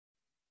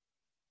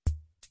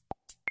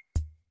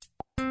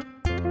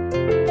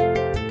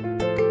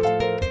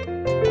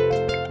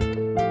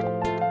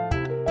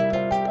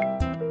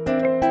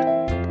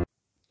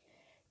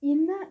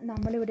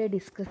നമ്മളിവിടെ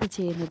ഡിസ്കസ്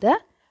ചെയ്യുന്നത്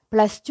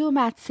 +2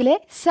 മാത്സിലെ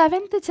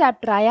 7th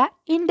ചാപ്റ്ററായ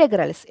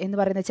integrals എന്ന്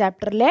പറയുന്ന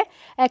ചാപ്റ്ററിലെ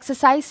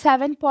എക്സസൈസ്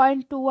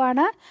 7.2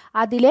 ആണ്.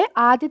 അതിലെ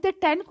ആദ്യത്തെ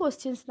 10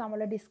 ക്വസ്റ്റ്യൻസ് നമ്മൾ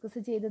ഡിസ്കസ്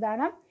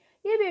ചെയ്തതാണ്.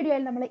 ഈ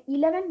വീഡിയോയിൽ നമ്മൾ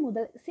 11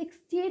 മുതൽ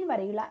 16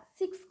 വരെയുള്ള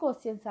 6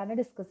 ക്വസ്റ്റ്യൻസ് ആണ്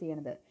ഡിസ്കസ്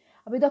ചെയ്യുന്നത്.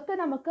 അപ്പോൾ ഇതൊക്കെ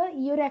നമുക്ക്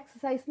ഈ ഒരു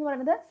എക്സസൈസ് എന്ന്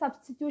പറയുന്നത്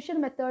സബ്സ്റ്റിറ്റ്യൂഷൻ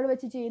മെത്തേഡ്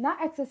വെച്ച് ചെയ്യുന്ന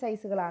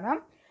എക്സസൈസുകളാണ്.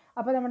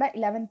 അപ്പോൾ നമ്മുടെ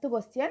 11th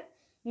question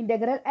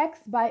integral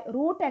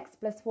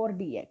x/√x+4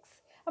 dx.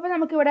 അപ്പോൾ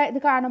നമുക്കിവിടെ ഇത്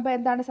കാണുമ്പോൾ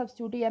എന്താണ്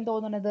സബ്സ്റ്റിറ്റ്യൂട്ട് ചെയ്യാൻ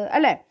തോന്നുന്നത്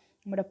അല്ലേ?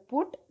 നമ്മുടെ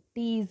puttu t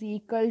is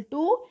equal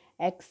to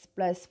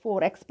x+4.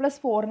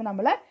 x+4ന്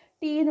നമ്മൾ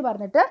t എന്ന്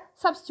പറഞ്ഞിട്ട്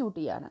സബ്സ്റ്റിറ്റ്യൂട്ട്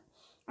ചെയ്യാണ്.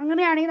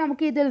 അങ്ങനെയാണെങ്കിൽ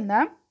നമുക്ക് ഇതിൽ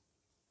നിന്ന്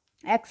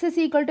x ഈസ്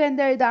ഈക്വൽ ടു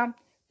എന്ത് എഴുതാം?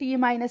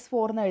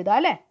 t-4 എന്ന് എഴുതാം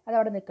അല്ലേ?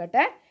 അതവിടെ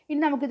നിൽക്കട്ടെ. ഇനി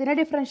നമുക്കിതിനെ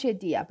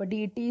ഡിഫറൻഷ്യേറ്റ് ചെയ്യാം. അപ്പോൾ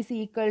dt is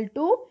equal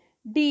to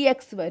dx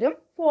വരും.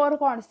 4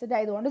 കോൺസ്റ്റൻ്റ്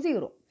ആയതുകൊണ്ട്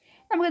 0.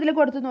 നമുക്കിതിൽ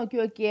കൊടുത്ത്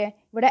നോക്കിയേ.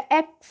 ഇവിടെ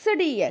x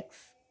dx.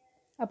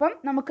 അപ്പം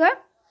നമുക്ക്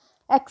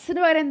എക്സിന്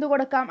വരെ എന്ത്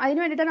കൊടുക്കാം? അതിന്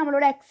വേണ്ടിയിട്ടാണ്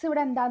നമ്മളിവിടെ എക്സ്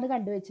ഇവിടെ എന്താണെന്ന്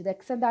കണ്ടുവച്ചത്.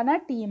 എക്സ് എന്താണ്?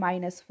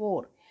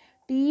 t-4.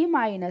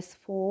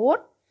 t-4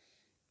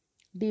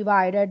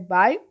 divided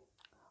by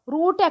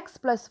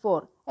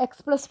 √x+4.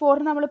 x+4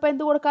 നമ്മളിപ്പോൾ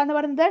എന്ത് കൊടുക്കാമെന്ന്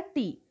പറയുന്നത്? t.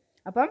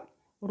 അപ്പം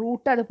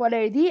റൂട്ട് അതുപോലെ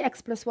എഴുതി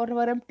x+4ന്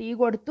പകരം t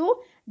കൊടുത്തു.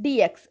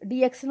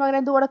 dxന് പകരം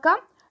എന്ത് കൊടുക്കാം?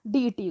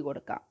 dt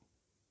കൊടുക്കാം.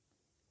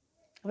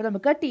 അപ്പോൾ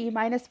നമുക്ക്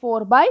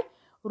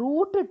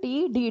t-4/√t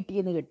dt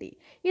എന്ന് കിട്ടി.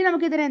 ഇനി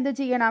നമുക്കിതിനെ എന്ത്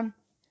ചെയ്യണം?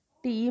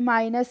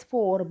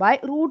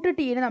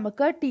 t-4/√tന്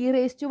നമുക്ക്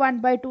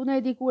t⁻1/2 എന്ന്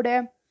എഴുതി കൂടെ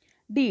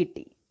dt.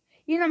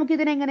 ഇനി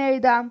നമുക്കിതിനെങ്ങനെ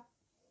എഴുതാം?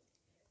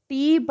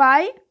 t/t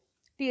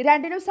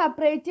രണ്ടിനും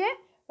സെപ്പറേറ്റ്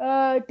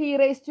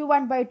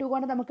t⁻1/2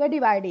 കൊണ്ട് നമുക്ക്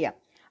ഡിവൈഡ് ചെയ്യാം.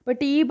 അപ്പോൾ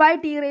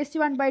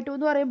t/t⁻1/2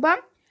 എന്ന് പറയുമ്പം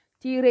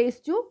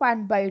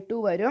t⁻1/2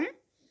 വരും.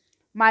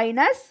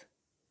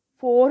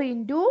 -4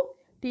 ഇൻറ്റു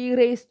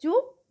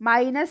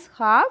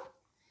t⁻−1/2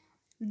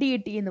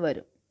 dt എന്ന്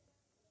വരും.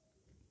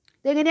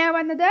 ഇതെങ്ങനെയാണ്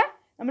വന്നത്?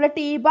 നമ്മൾ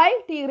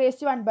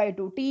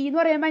t/t⁻1/2. t എന്ന്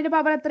പറയുമ്പോൾ അതിൻ്റെ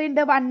പവർ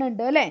എത്രയുണ്ട്? 1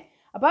 ഉണ്ട് അല്ലേ?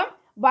 അപ്പം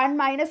 1 -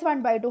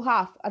 1/2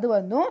 ഹാഫ് അത്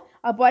വന്നു.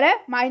 അതുപോലെ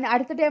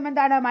അടുത്ത ടേം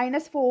എന്താണ്?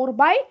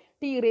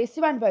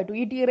 -4/t⁻1/2.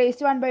 ഈ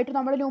t⁻1/2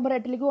 നമ്മൾ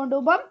ന്യൂമറേറ്ററിലേക്ക്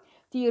കൊണ്ടുപോകുമ്പം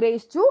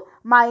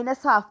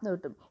t⁻−1/2 എന്ന്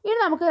കിട്ടും. ഇനി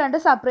നമുക്ക് രണ്ട്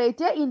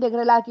സെപ്പറേറ്റ്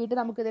ഇൻ്റഗ്രൽ ആക്കിയിട്ട്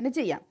നമുക്കിതിന്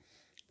ചെയ്യാം.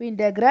 അപ്പോൾ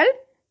integral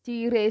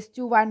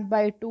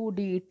t⁻1/2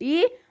 dt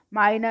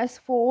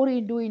 -4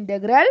 into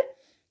integral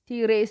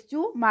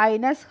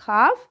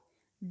t⁻−1/2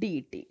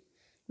 dt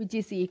which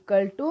is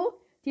equal to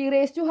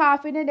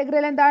t⁻1/2ൻ്റെ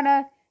integral എന്താണ്?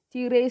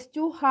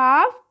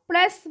 t⁻1 +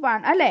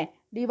 1 അല്ലേ?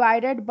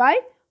 ഡിവൈഡഡ് ബൈ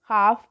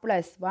 1/2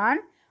 + 1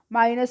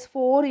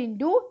 -4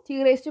 ഇൻറ്റു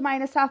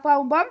t⁻−1/2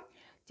 ആകുമ്പം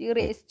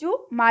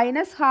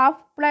t⁻−1/2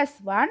 +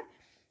 1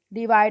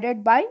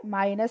 divided by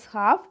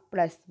 -1/2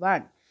 +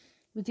 1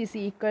 which is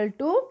equal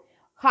to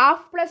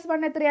 1/2 +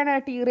 1 എത്രയാണ്?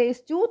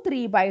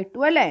 t⁻3/2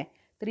 അല്ലേ?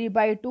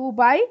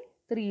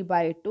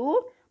 3/2/3/2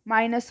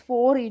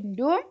 -4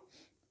 ഇൻറ്റു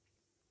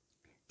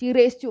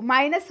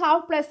t⁻−1/2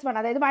 + 1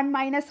 അതായത് 1 -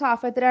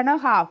 1/2 എത്രയാണ്?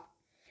 1/2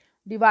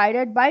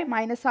 divided by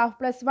 -1/2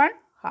 + 1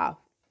 1/2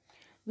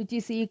 which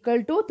is equal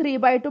to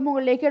 3/2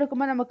 മുകളിലേക്ക്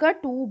എടുക്കുമ്പോൾ നമുക്ക്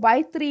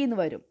 2/3 എന്ന്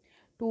വരും.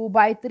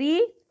 2/3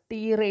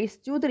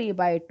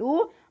 t⁻3/2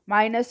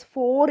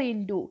 -4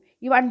 ഇൻറ്റു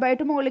ഈ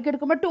 1/2 മുകളിലേക്ക്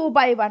എടുക്കുമ്പോൾ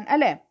 2/1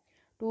 അല്ലേ?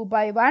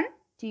 2/1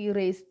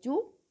 t⁻1/2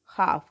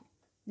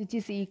 which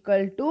is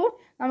equal to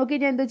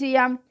നമുക്കിനി എന്ത്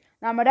ചെയ്യാം?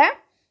 നമ്മുടെ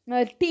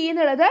t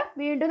എന്നുള്ളത്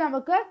വീണ്ടും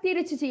നമുക്ക്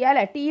തിരിച്ച് ചെയ്യാം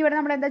അല്ലേ? t ഇവിടെ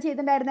നമ്മൾ എന്താ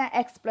ചെയ്തിട്ടുണ്ടായിരുന്നത്?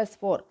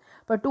 x+4.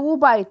 അപ്പോൾ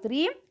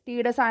 2/3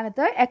 ടിയുടെ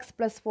സ്ഥാനത്ത്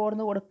x+4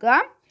 എന്ന് കൊടുക്കുക.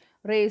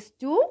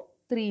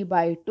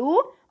 ⁻3/2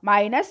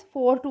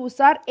 -4 2s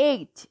are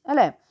 8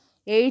 അല്ലേ?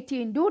 8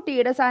 ഇൻറ്റു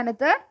ടിയുടെ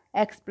സ്ഥാനത്ത്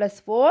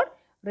x+4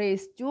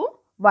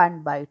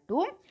 ⁻1/2.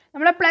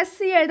 നമ്മൾ +c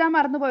എഴുതാൻ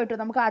മറന്നു പോയിട്ടു.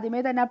 നമുക്ക് ആദ്യമേ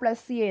തന്നെ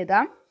 +c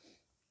എഴുതാം.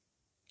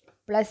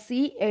 +c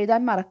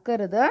എഴുതാൻ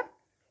മറക്കരുത്.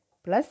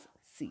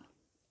 +c.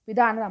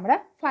 ഇതാണ് നമ്മുടെ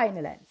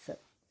ഫൈനൽ ആൻസർ.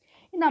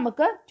 ഇനി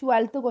നമുക്ക്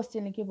 12th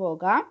ക്വസ്റ്റ്യനിലേക്ക്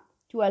പോകാം.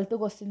 12th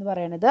ക്വസ്റ്റ്യൻ എന്ന്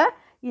പറയുന്നത്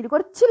ഇത്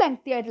കുറച്ച്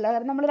ലെങ്തി ആയിട്ടുള്ള,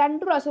 കാരണം നമ്മൾ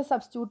 2 പ്രാവശ്യം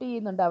സബ്സ്റ്റിറ്റ്യൂട്ട്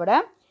ചെയ്യുന്നുണ്ട് അവിടെ.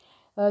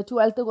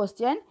 12th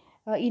question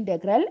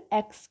integral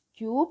x³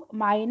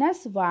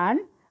 -1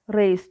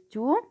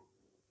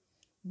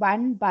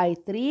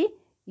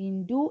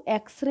 into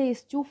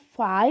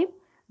x⁵5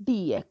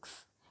 dx.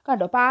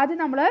 കണ്ടോ? അപ്പോൾ ആദ്യം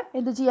നമ്മൾ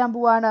എന്ത് ചെയ്യാൻ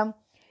പോവാണ്?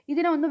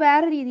 ഇതിനെ ഒന്ന്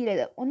വേറെ രീതിയിൽ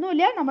എഴുതാം.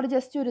 ഒന്നുമില്ല, നമ്മൾ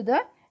ജസ്റ്റ് ഒരു ഇത്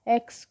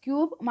x³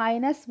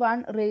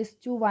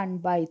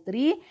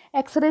 -1/3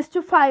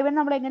 x⁵5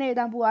 നമ്മൾ എങ്ങനെ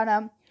എഴുതാൻ പോവാണ്?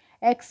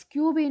 x³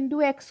 ഇൻറ്റു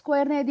x²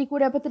 എന്ന് എഴുതി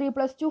കൂടെ. അപ്പോൾ 3 +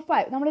 2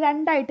 5 നമ്മൾ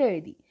രണ്ടായിട്ട്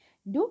എഴുതി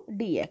ഇൻറ്റു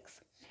dx.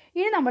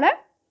 ഇനി നമ്മൾ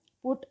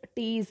puttu t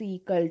is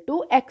equal to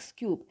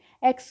x³.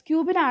 x³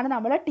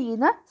 നമ്മൾ t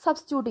ന്ന്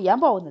സബ്സ്റ്റിറ്റ്യൂട്ട് ചെയ്യാൻ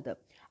പോകുന്നത്.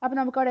 അപ്പോൾ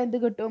നമുക്കവിടെ എന്ത്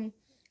കിട്ടും?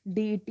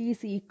 dt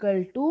is equal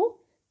to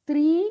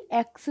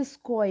 3x²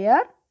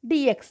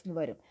 dx എന്ന്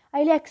വരും.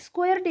 അതിൽ x²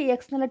 dx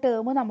എന്നുള്ള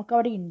ടേം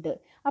നമുക്കവിടെ ഉണ്ട്.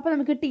 അപ്പോൾ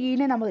നമുക്ക്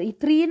ടീനെ ഈ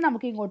 3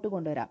 നമുക്ക് ഇങ്ങോട്ട്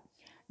കൊണ്ടുവരാം.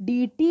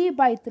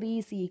 dt/3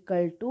 is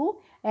equal to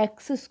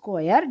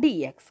x²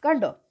 dx.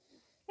 കണ്ടോ?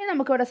 ഇനി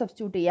നമുക്കിവിടെ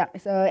സബ്സ്റ്റിറ്റ്യൂട്ട് ചെയ്യാം.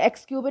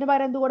 x³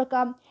 പകരം എന്ത്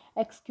കൊടുക്കാം?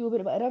 x³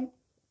 പകരം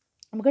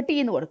നമുക്ക് t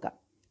എന്ന് കൊടുക്കാം.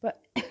 അപ്പോൾ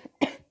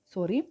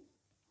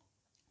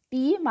t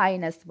 -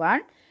 1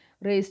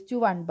 റേസ് ടു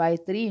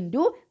 1/3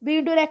 ഇൻറ്റു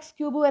വീണ്ടും ഒരു എക്സ്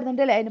ക്യൂബ്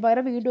വരുന്നുണ്ട് അല്ലേ, അതിന്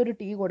പകരം വീണ്ടും ഒരു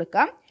ടി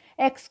കൊടുക്കാം.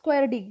 എക്സ്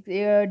സ്ക്വയർ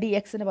ഡി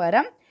എക്സിന്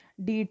പകരം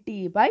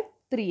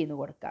dt/3 എന്ന്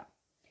കൊടുക്കാം.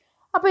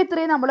 അപ്പോൾ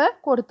ഇത്രയും നമ്മൾ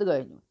കൊടുത്തു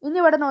കഴിഞ്ഞു. ഇനി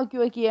ഇവിടെ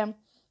നോക്കിയേ,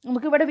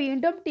 നമുക്കിവിടെ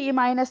വീണ്ടും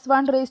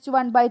t-1 raise to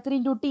 1/3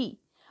 into T.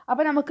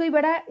 അപ്പോൾ നമുക്ക്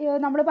ഇവിടെ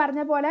നമ്മൾ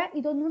പറഞ്ഞ പോലെ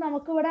ഇതൊന്നും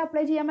നമുക്ക് ഇവിടെ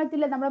അപ്ലൈ ചെയ്യാൻ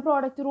പറ്റില്ല, നമ്മുടെ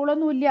പ്രോഡക്റ്റ്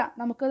റൂളൊന്നും ഇല്ല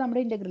നമുക്ക്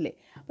നമ്മുടെ ഇൻ്റഗ്രലിൽ.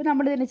 അപ്പോൾ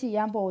നമ്മൾ ഇതിന്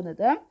ചെയ്യാൻ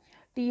പോകുന്നത്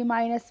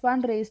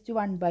t-1 റേസ് ടു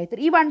 1/3.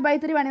 ഈ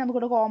 1/3 വേണമെങ്കിൽ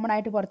നമുക്കിവിടെ കോമൺ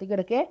ആയിട്ട് പുറത്തേക്ക്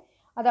എടുക്കേ,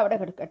 അതവിടെ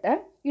കിടക്കട്ടെ.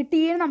 ഈ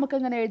ടീനെ നമുക്ക്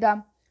എങ്ങനെ എഴുതാം,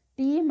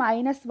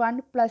 t-1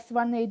 +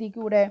 1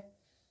 എഴുതിക്കൂടെ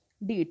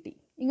dt.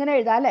 ഇങ്ങനെ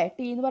എഴുതാം അല്ലേ.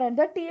 ടി എന്ന്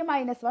പറയുന്നത്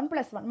t-1 + 1,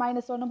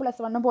 -1ഉം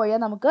 +1ഉം പോയാൽ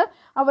നമുക്ക്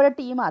അവിടെ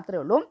ടി മാത്രമേ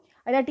ഉള്ളൂ.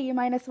 അതിൽ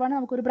t-1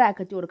 നമുക്കൊരു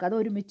ബ്രാക്കറ്റ് കൊടുക്കാം, അത്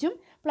ഒരുമിച്ചും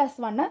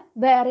 +1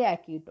 വേറെ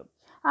ആക്കി കിട്ടും.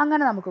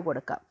 അങ്ങനെ നമുക്ക്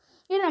കൊടുക്കാം.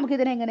 ഇനി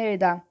നമുക്കിതിനെ എങ്ങനെ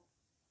എഴുതാം,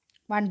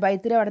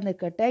 1/3 അവിടെ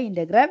നിൽക്കട്ടെ,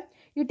 ഇൻ്റഗ്രൽ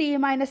ഈ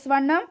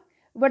t-1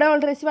 ഇവിടെ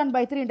ഓൾറെഡി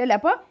 1/3 ഉണ്ടല്ലേ.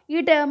 അപ്പോൾ ഈ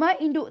ടേം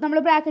ഇൻറ്റു നമ്മൾ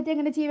ബ്രാക്കറ്റ്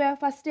എങ്ങനെ ചെയ്യുക,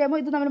 ഫസ്റ്റ് ടേമും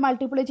ഇത് നമ്മൾ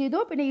മൾട്ടിപ്ലൈ ചെയ്തു,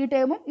 പിന്നെ ഈ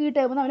ടേമും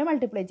നമ്മൾ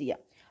മൾട്ടിപ്ലൈ ചെയ്യാം.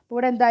 അപ്പോൾ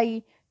ഇവിടെ എന്തായി,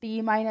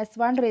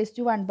 t-1 റേസ്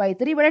ടു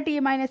 1/3. ഇവിടെ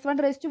t-1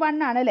 റേസ് ടു 1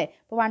 ആണ് അല്ലേ.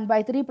 അപ്പോൾ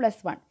 1/3 +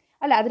 1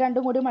 അല്ല, അത്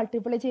രണ്ടും കൂടി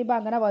മൾട്ടിപ്ലൈ ചെയ്യുമ്പോൾ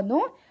അങ്ങനെ വന്നു,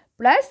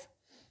 പ്ലസ്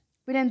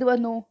പിന്നെ എന്ത്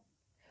വന്നു,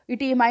 ഈ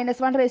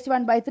t-1 റേസ് ടു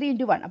 1/3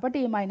 ഇൻറ്റു 1. അപ്പോൾ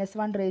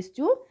t-1 റേസ്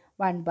ടു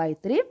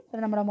 1/3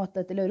 പിന്നെ നമ്മുടെ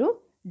മൊത്തത്തിലൊരു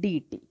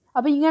dt.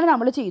 അപ്പോൾ ഇങ്ങനെ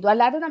നമ്മൾ ചെയ്തു,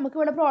 അല്ലാതെ നമുക്ക്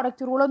ഇവിടെ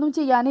പ്രോഡക്റ്റ് റൂളൊന്നും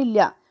ചെയ്യാനില്ല.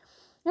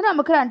 ഇനി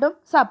നമുക്ക് രണ്ടും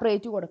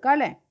സെപ്പറേറ്റ് കൊടുക്കാം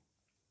അല്ലേ.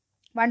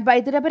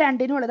 1/3 അപ്പോൾ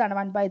രണ്ടിനും ഉള്ളതാണ്.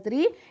 1/3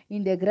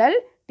 ഇൻ്റഗ്രൽ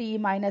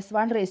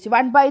t-1 റേസ് ടു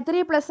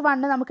 1/3 +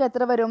 1 നമുക്ക്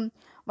എത്ര വരും,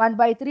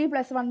 1/3 +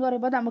 1 എന്ന്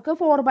പറയുമ്പോൾ നമുക്ക്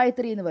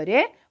 4/3 എന്ന്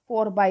വരും.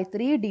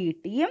 4/3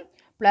 dt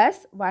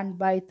plus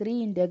 1/3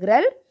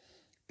 integral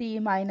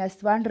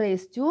t-1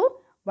 raise to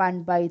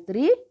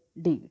 1/3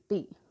 dt.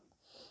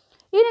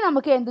 ഇനി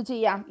നമുക്ക് എന്ത്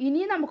ചെയ്യാം,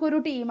 ഇനി നമുക്കൊരു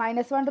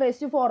t-1 റേസ്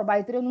ടു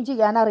 4/3 ഒന്നും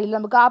ചെയ്യാൻ അറിയില്ല,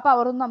 നമുക്ക് ആ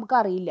പവറൊന്നും നമുക്ക്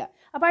അറിയില്ല.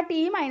 അപ്പോൾ ആ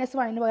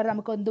t-1ന് പകരം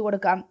നമുക്ക് എന്ത്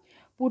കൊടുക്കാം,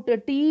 puttu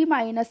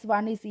t-1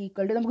 is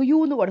equal to നമുക്ക് u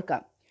എന്ന്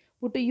കൊടുക്കാം.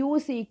 Puttu u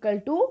is equal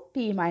to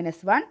t-1.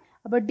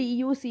 അപ്പോൾ du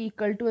is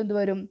equal to എന്ത്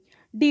വരും,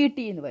 dt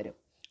എന്ന് വരും.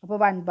 അപ്പോൾ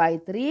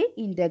 1/3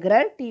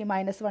 ഇൻ്റഗ്രൽ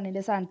t-1ൻ്റെ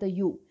സ്ഥാനത്ത്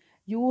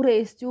u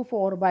raise to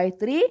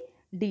 4/3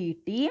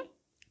 dt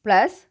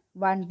plus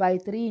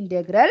 1/3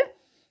 integral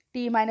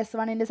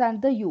t-1ൻ്റെ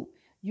സ്ഥാനത്ത്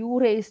u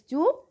റേസ്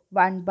ടു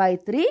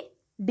 1/3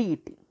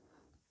 dt.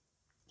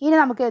 ഇനി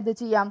നമുക്ക് എന്ത്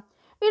ചെയ്യാം,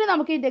 ഇനി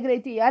നമുക്ക്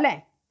ഇൻ്റഗ്രേറ്റ് ചെയ്യാം അല്ലേ,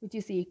 വിച്ച്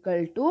ഈസ്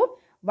ഈക്വൽ ടു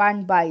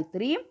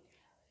 1/3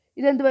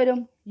 ഇതെന്ത് വരും,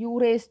 u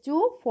raise to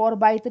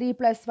 4/3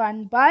 +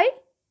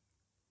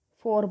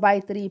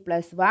 1/4/3 +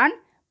 1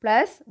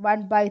 plus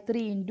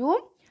 1/3 into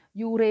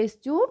u raise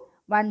to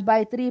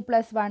 1/3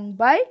 +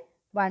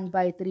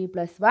 1/1/3 +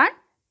 1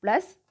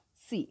 plus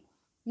c.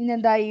 ഇനി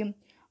എന്തായി,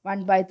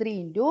 1/3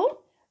 ഇൻറ്റു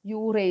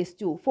u റേസ്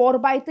ടു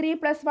 4/3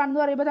 + 1 എന്ന്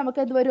പറയുമ്പോൾ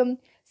നമുക്ക് എന്ത് വരും,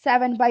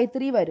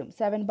 7/3 വരും.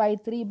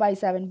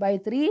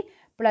 7/3/7/3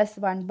 plus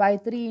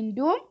 1/3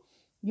 into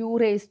u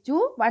raise to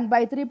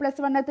 1/3 +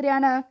 1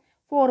 എത്രയാണ്,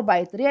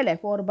 4/3 അല്ലേ.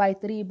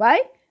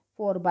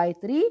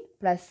 4/3/4/3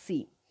 പ്ലസ് c.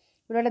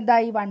 ഇവിടെ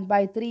എന്തായി,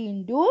 1/3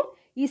 ഇൻറ്റു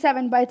ഈ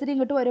 7/3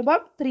 ഇങ്ങോട്ട് വരുമ്പോൾ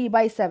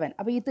 3/7.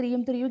 അപ്പോൾ ഈ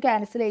 3യും 3യും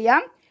ക്യാൻസൽ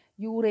ചെയ്യാം.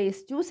 u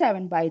raise to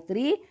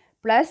 7/3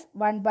 plus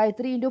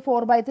 1/3 into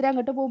 4/3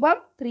 അങ്ങോട്ട് പോകുമ്പോൾ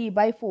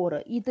 3/4.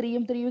 ഈ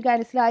 3യും 3യും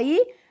ക്യാൻസലായി,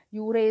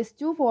 u raise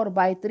to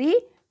 4/3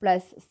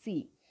 plus c.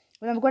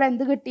 അപ്പോൾ നമുക്കിവിടെ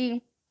എന്ത് കിട്ടി,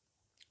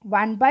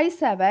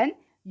 1/7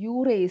 u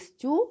raise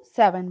to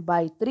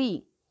 7/3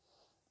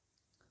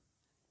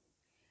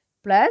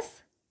 plus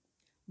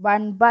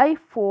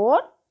 1/4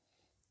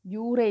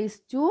 u raise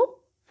to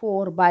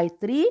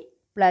 4/3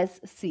 plus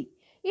c.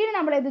 ഇനി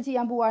നമ്മൾ എന്ത്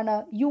ചെയ്യാൻ പോവാണ്,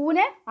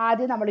 യുവിന്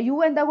ആദ്യം നമ്മൾ u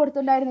എന്താ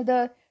കൊടുത്തിട്ടുണ്ടായിരുന്നത്,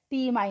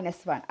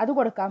 t-1 അത്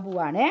കൊടുക്കാൻ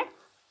പോവാണ്.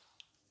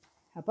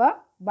 അപ്പോൾ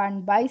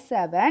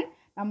 1/7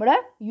 നമ്മൾ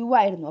u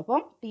ആയിരുന്നു,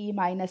 അപ്പം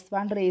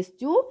t-1 റേസ്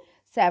ടു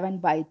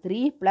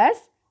 7/3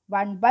 പ്ലസ്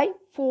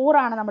 1/4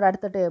 ആണ് നമ്മുടെ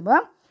അടുത്ത term.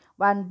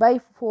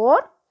 1/4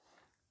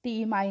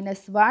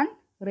 t-1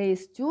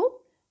 raise to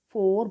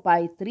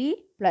 4/3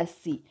 plus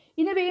c.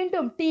 ഇനി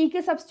വീണ്ടും ടിക്ക്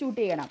സബ്സ്റ്റിറ്റ്യൂട്ട്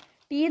ചെയ്യണം.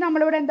 ടി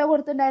നമ്മളിവിടെ എന്താ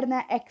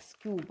കൊടുത്തിട്ടുണ്ടായിരുന്നത്,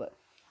 x³.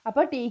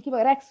 അപ്പോൾ ടിക്ക്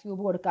പകരം x³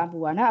 കൊടുക്കാൻ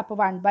പോവാണ്. അപ്പോൾ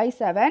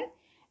 1/7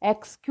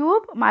 x³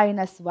 -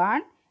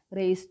 1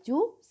 raise to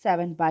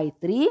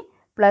 7/3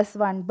 plus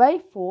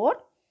 1/4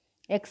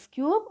 x³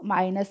 -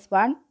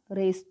 1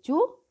 raise to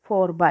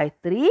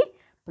 4/3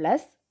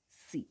 plus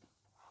c.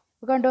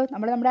 കണ്ടോ,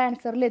 നമ്മുടെ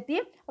ആൻസറിലെത്തി.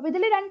 അപ്പോൾ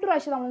ഇതിൽ 2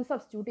 പ്രാവശ്യം നമ്മൾ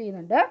സബ്സ്റ്റിറ്റ്യൂട്ട്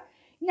ചെയ്യുന്നുണ്ട്.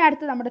 ഇനി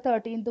അടുത്ത് നമ്മുടെ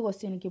 13th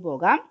ക്വസ്റ്റ്യനിലേക്ക്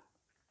പോകാം.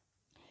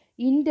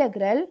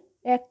 Integral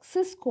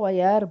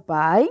x²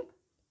 by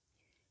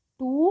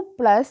 2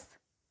 +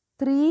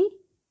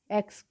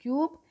 3x³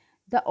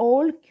 the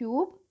whole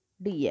cube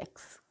dx.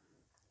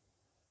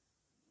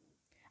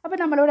 അപ്പോൾ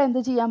നമ്മളിവിടെ എന്ത്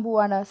ചെയ്യാൻ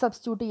പോവാണ്,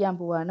 സബ്സ്റ്റിറ്റ്യൂട്ട് ചെയ്യാൻ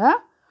പോവാണ്.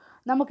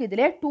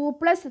 നമുക്കിതിൽ 2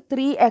 +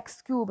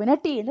 3x³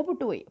 ടിന്ന്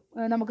പുട്ടുപോയി,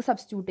 നമുക്ക്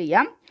സബ്സ്റ്റിറ്റ്യൂട്ട്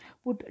ചെയ്യാം.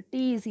 Puttu t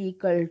is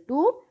equal to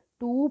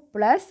 2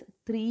 +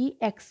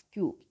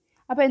 3x³.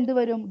 അപ്പോൾ എന്ത്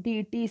വരും,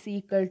 dt is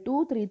equal to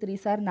 3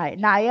 3s are 9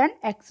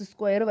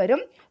 9x² വരും.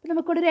 അപ്പോൾ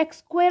നമുക്കിവിടെ ഒരു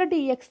x²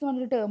 dx എന്ന്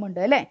പറഞ്ഞൊരു ടേം ഉണ്ട്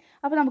അല്ലേ.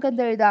 അപ്പോൾ നമുക്ക്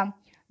എന്ത് എഴുതാം,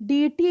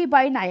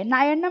 dt/9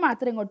 9നെ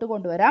മാത്രം ഇങ്ങോട്ട്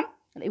കൊണ്ടുവരാം.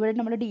 ഇവിടെ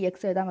നമ്മൾ ഡി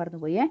എക്സ് എഴുതാൻ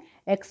മറന്നുപോയി.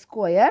 X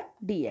square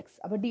D X.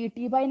 അപ്പോൾ D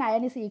T by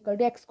 9 is equal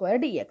to X square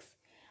D X.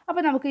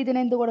 അപ്പോൾ നമുക്ക് ഇതിന്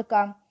എന്ത്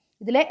കൊടുക്കാം?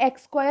 ഇതിലെ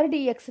എക്സ് സ്ക്വയർ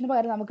ഡി എക്സിന്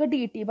പകരം നമുക്ക്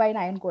ഡി ടി ബൈ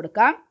 9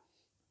 കൊടുക്കാം.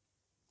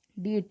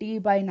 D T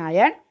by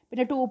 9.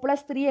 പിന്നെ 2 +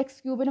 3x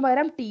ക്യൂബിന്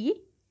പകരം ടി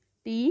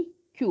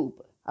ക്യൂബ്.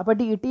 അപ്പോൾ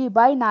ഡി ടി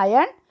ബൈ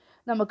 9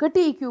 നമുക്ക്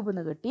ടി ക്യൂബ്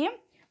എന്ന് കിട്ടി.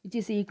 Which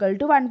is equal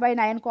to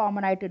 1/9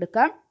 common ആയിട്ട്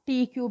എടുക്കാം. ടി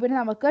ക്യൂബിന്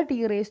നമുക്ക്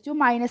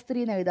t⁻³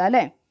 എന്ന് എഴുതാം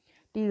അല്ലേ?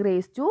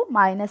 t⁻³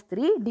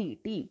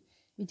 dt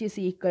which is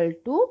equal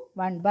to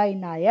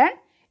 1/9.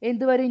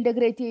 എന്ത് വരും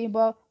ഇൻ്റഗ്രേറ്റ്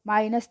ചെയ്യുമ്പോൾ?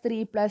 -3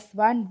 +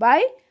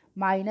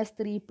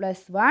 1/-3 +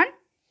 1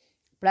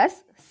 +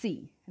 c.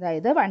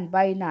 അതായത്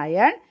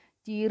 1/9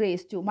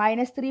 t⁻³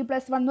 -3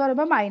 + 1 എന്ന്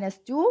പറയുമ്പോൾ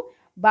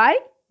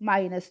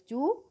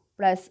 -2/-2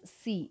 +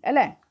 c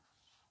അല്ലേ?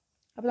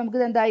 അപ്പോൾ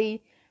നമുക്കിത് എന്തായി?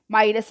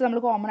 മൈനസ് നമ്മൾ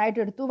കോമൺ ആയിട്ട്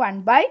എടുത്തു.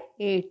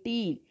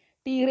 1/18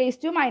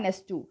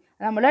 t⁻².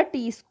 നമ്മൾ t²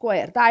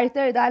 താഴത്തെ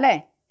എഴുതാം അല്ലേ?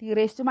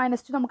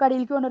 t⁻² നമുക്ക്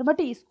അടിയിലേക്ക് കൊണ്ടുവരുമ്പോൾ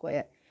t²,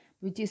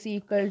 which is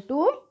equal to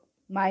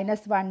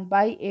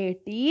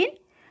 -1/18.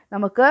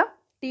 നമുക്ക്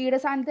ടിയുടെ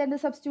സ്ഥാനത്ത് എന്ത്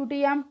സബ്സ്റ്റിറ്റ്യൂട്ട്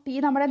ചെയ്യാം? ടി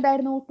നമ്മുടെ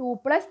എന്തായിരുന്നു? 2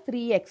 +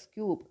 3x³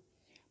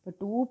 അപ്പോൾ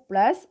 2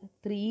 +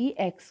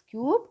 3x³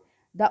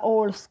 the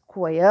whole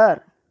square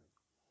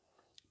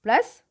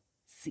plus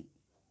c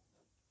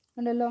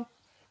ഉണ്ടല്ലോ.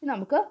 ഇനി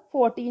നമുക്ക്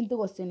 14th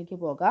ക്വസ്റ്റ്യനിലേക്ക്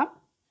പോകാം.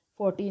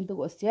 14th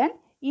question,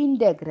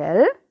 integral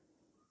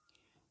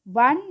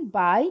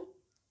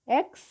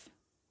 1/x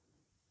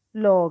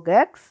log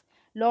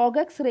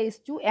x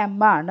raised to m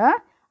ആണ്.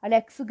 അല്ല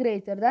എക്സ്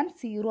ഗ്രേറ്റർ ദാൻ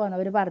 0 എന്ന്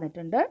അവർ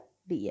പറഞ്ഞിട്ടുണ്ട്.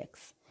 dx.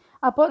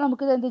 അപ്പോൾ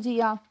നമുക്കിത് എന്ത്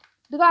ചെയ്യാം?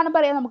 ഇത് കാണുമ്പോൾ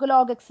പറയാം നമുക്ക്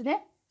log xനെ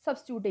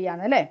സബ്സ്റ്റിറ്റ്യൂട്ട്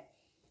ചെയ്യാമെന്ന് അല്ലേ?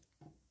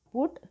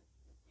 Puttu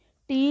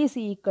t is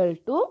equal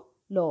to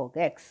log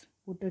x.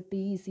 Puttu t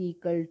is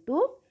equal to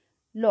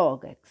log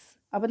x.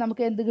 അപ്പോൾ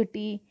നമുക്ക് എന്ത്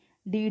കിട്ടി?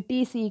 dt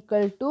is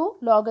equal to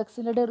log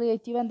xൻ്റെ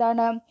derivative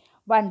എന്താണ്?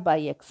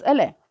 1/x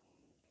അല്ലേ?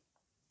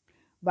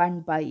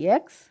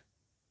 1/x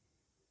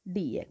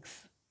dx.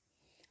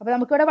 അപ്പോൾ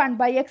നമുക്കിവിടെ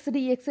 1/x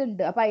dx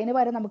ഉണ്ട്. അപ്പോൾ അതിന്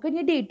പകരം നമുക്ക്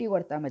ഇനി dt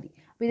കൊടുത്താൽ മതി.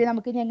 അപ്പോൾ ഇത്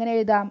നമുക്ക് ഇനി എങ്ങനെ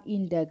എഴുതാം?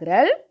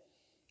 ഇൻ്റഗ്രൽ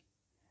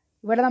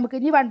ഇവിടെ നമുക്ക്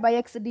ഇനി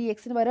 1/x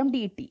dxന് പകരം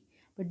dt.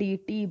 അപ്പോൾ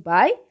dt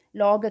ബൈ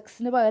log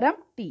xന് പകരം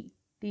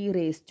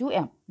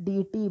t⁻m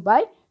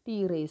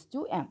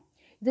dt/t⁻m.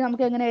 ഇത്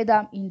നമുക്ക് എങ്ങനെ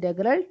എഴുതാം?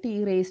 Integral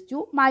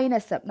t⁻m.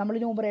 നമ്മൾ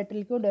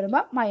ന്യൂമറേറ്ററിലേക്ക്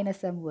കൊണ്ടുവരുമ്പോൾ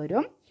 -m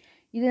വരും.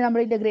 ഇത് നമ്മൾ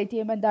ഇൻ്റഗ്രേറ്റ്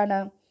ചെയ്യുമ്പോൾ എന്താണ്?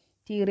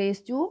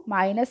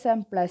 t⁻m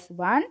 +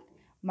 1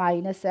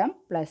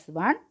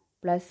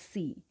 + c.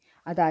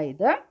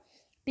 അതായത്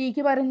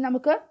ടിക്ക് പറഞ്ഞ്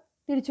നമുക്ക്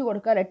തിരിച്ചു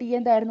കൊടുക്കാം അല്ലേ? ടി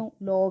എന്തായിരുന്നു?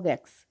 log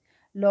x.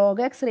 log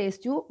x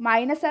raised to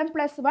 -m +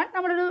 1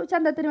 നമ്മളൊരു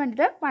ചന്തത്തിന്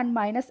വേണ്ടിയിട്ട് 1 -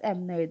 m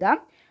എന്ന് എഴുതാം.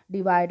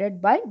 Divided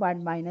by 1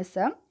 -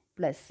 m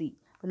 + c.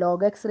 log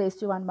x raised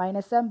to 1 -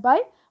 m by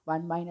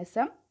 1 -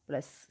 m +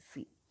 c.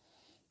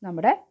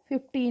 നമ്മുടെ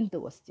 15th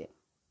question,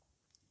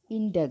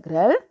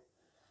 integral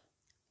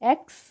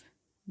x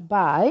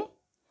by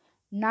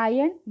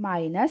 9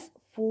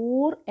 -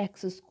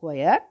 4x²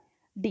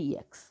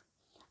 dx.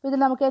 അപ്പോൾ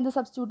ഇതിൽ നമുക്ക് എന്ത്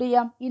സബ്സ്റ്റിറ്റ്യൂട്ട്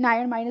ചെയ്യാം? ഈ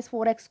 9 -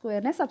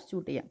 4x²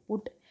 സബ്സ്റ്റിറ്റ്യൂട്ട് ചെയ്യാം.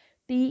 Puttu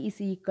t is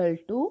equal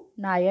to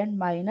 9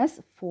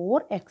 -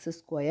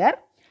 4x².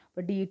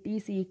 അപ്പോൾ dt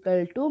is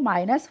equal to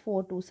 -4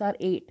 2s are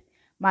 8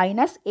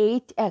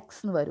 -8x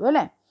എന്ന് വരും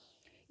അല്ലേ?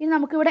 ഇനി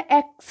നമുക്കിവിടെ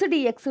എക്സ് ഡി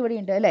എക്സ് ഇവിടെ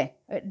ഉണ്ട് അല്ലേ?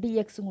 ഡി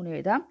എക്സും കൂടി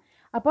എഴുതാം.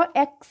 അപ്പോൾ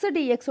എക്സ്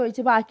ഡി എക്സ്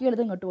ഒഴിച്ച്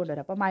ബാക്കിയുള്ളത് ഇങ്ങോട്ട്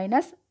കൊണ്ടുവരാം. അപ്പോൾ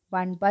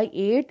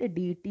 -1/8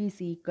 dt is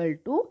equal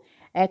to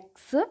x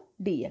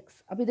dx.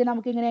 അപ്പോൾ ഇത്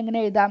നമുക്ക് എങ്ങനെ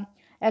എഴുതാം?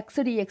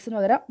 എക്സ് ഡി എക്സിന്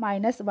പകരം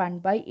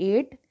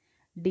 -1/8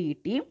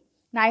 dt.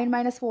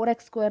 9 -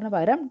 4x²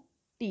 പകരം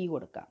t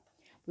കൊടുക്കാം.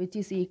 Which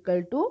is equal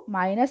to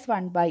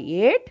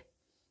 -1/8.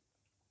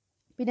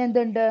 പിന്നെ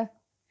എന്തുണ്ട്?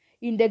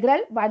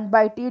 Integral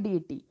 1/t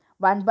dt.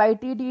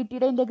 1/t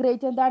dtയുടെ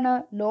integrate എന്താണ്?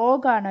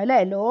 ലോഗ് ആണ് അല്ലേ?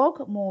 Log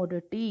mode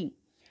t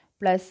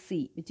 + c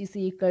which is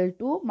equal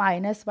to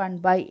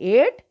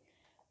 -1/8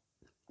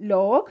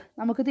 log.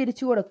 നമുക്ക്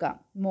തിരിച്ചു കൊടുക്കാം.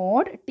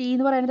 മോഡ് t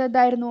എന്ന് പറയുന്നത്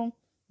എന്തായിരുന്നു?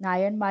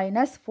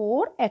 9 -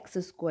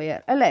 4x²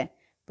 അല്ലേ?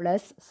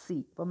 + c.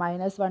 അപ്പോൾ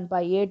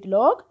 -1/8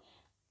 ലോഗ്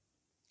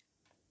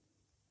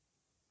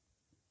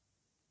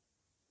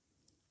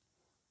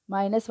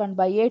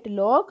 -1/8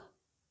 log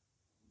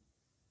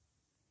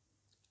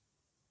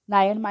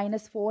 9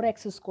 -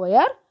 4x²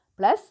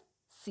 +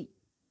 c.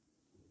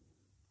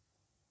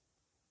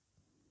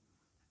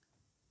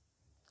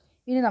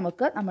 ഇനി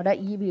നമുക്ക് നമ്മുടെ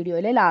ഈ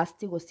വീഡിയോയിലെ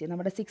ലാസ്റ്റ് ക്വസ്റ്റ്യൻ,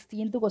 നമ്മുടെ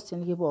 16th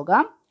ക്വസ്റ്റ്യനിലേക്ക്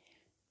പോകാം.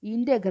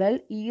 Integral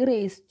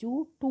e⁻²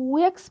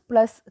 2x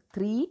 +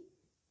 3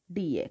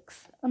 dx.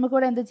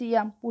 നമുക്കിവിടെ എന്ത്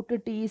ചെയ്യാം? Puttu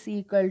t is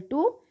equal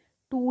to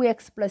 2x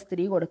 +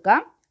 3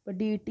 കൊടുക്കാം. അപ്പോൾ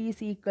dt is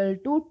equal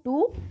to 2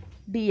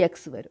 dx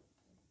വരും.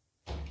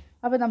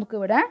 അപ്പോൾ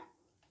നമുക്കിവിടെ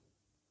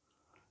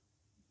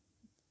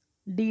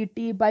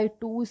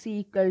dt/2 is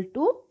equal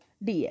to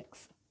dx.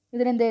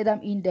 ഇതിനെന്ത് എഴുതാം?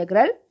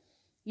 ഇൻ്റഗ്രൽ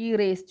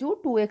e⁻²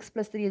 2x +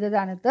 3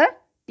 സ്ഥാനത്ത്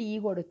t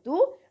കൊടുത്തു,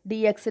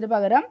 dxന്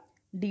പകരം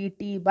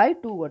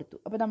dt/2 കൊടുത്തു.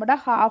 അപ്പോൾ നമ്മുടെ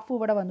ഹാഫ്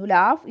ഇവിടെ വന്നു.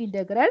 Half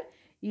integral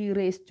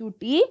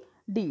e⁻t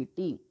dt.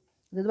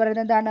 ഇത്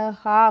പറയുന്നത് എന്താണ്?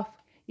 ഹാഫ്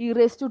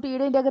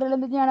e⁻tയുടെ ഇൻ്റഗ്രൽ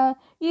എന്ത് തന്നെയാണ്?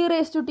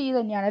 e⁻t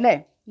തന്നെയാണ് അല്ലേ?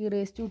 E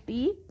raise to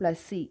T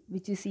plus C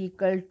which is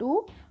equal to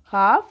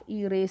half E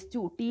raise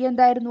to T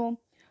എന്തായിരുന്നു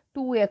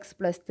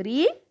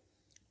 2x+3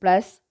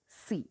 പ്ലസ്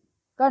സി.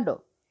 കണ്ടോ?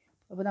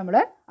 അപ്പോൾ നമ്മൾ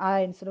ആ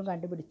ആൻസറും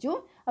കണ്ടുപിടിച്ചു.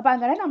 അപ്പോൾ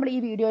അങ്ങനെ നമ്മൾ ഈ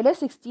വീഡിയോയിൽ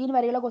 16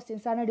 വരെയുള്ള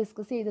ക്വസ്റ്റ്യൻസാണ്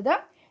ഡിസ്കസ് ചെയ്തത്.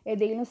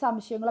 ഏതെങ്കിലും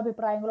സംശയങ്ങളോ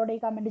അഭിപ്രായങ്ങളോ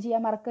കമൻറ്റ്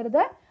ചെയ്യാൻ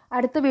മറക്കരുത്.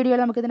 അടുത്ത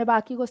വീഡിയോയിൽ നമുക്കിതിൻ്റെ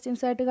ബാക്കി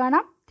ക്വസ്റ്റ്യൻസായിട്ട്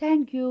കാണാം.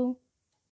 താങ്ക്